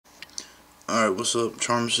Alright, what's up?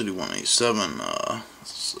 Charm City 187.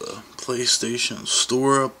 It's a PlayStation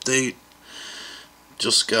Store update.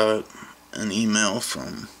 Just got an email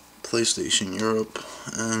from PlayStation Europe,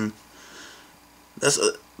 and that's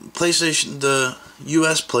a PlayStation, the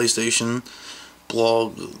US PlayStation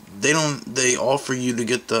blog. They offer you to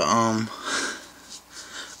get the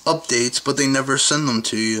updates, but they never send them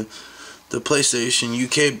to you. The PlayStation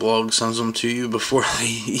UK blog sends them to you before they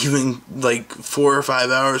even, like 4 or 5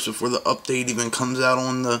 hours before the update even comes out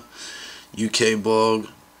on the UK blog.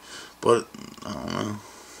 But I don't know.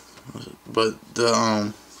 But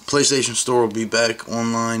the PlayStation Store will be back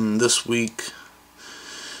online this week.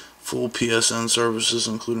 Full PSN services,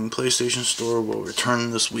 including PlayStation Store, will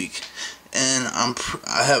return this week, and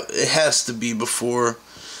it has to be before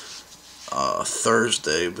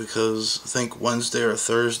Thursday, because I think Wednesday or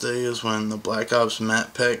Thursday is when the Black Ops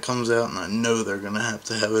map pack comes out, and I know they're gonna have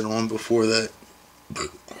to have it on before that.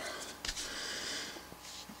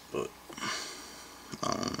 But I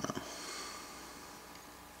don't know.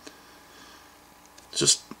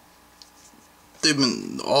 Just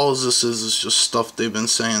all this is just stuff they've been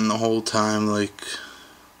saying the whole time, like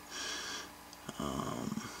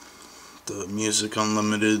the Music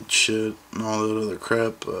Unlimited shit and all that other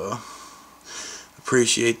crap.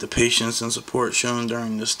 Appreciate the patience and support shown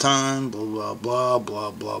during this time, blah blah blah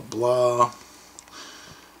blah blah blah.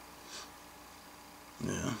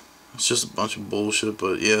 Yeah, it's just a bunch of bullshit,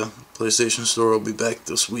 but yeah, PlayStation Store will be back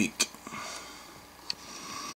this week.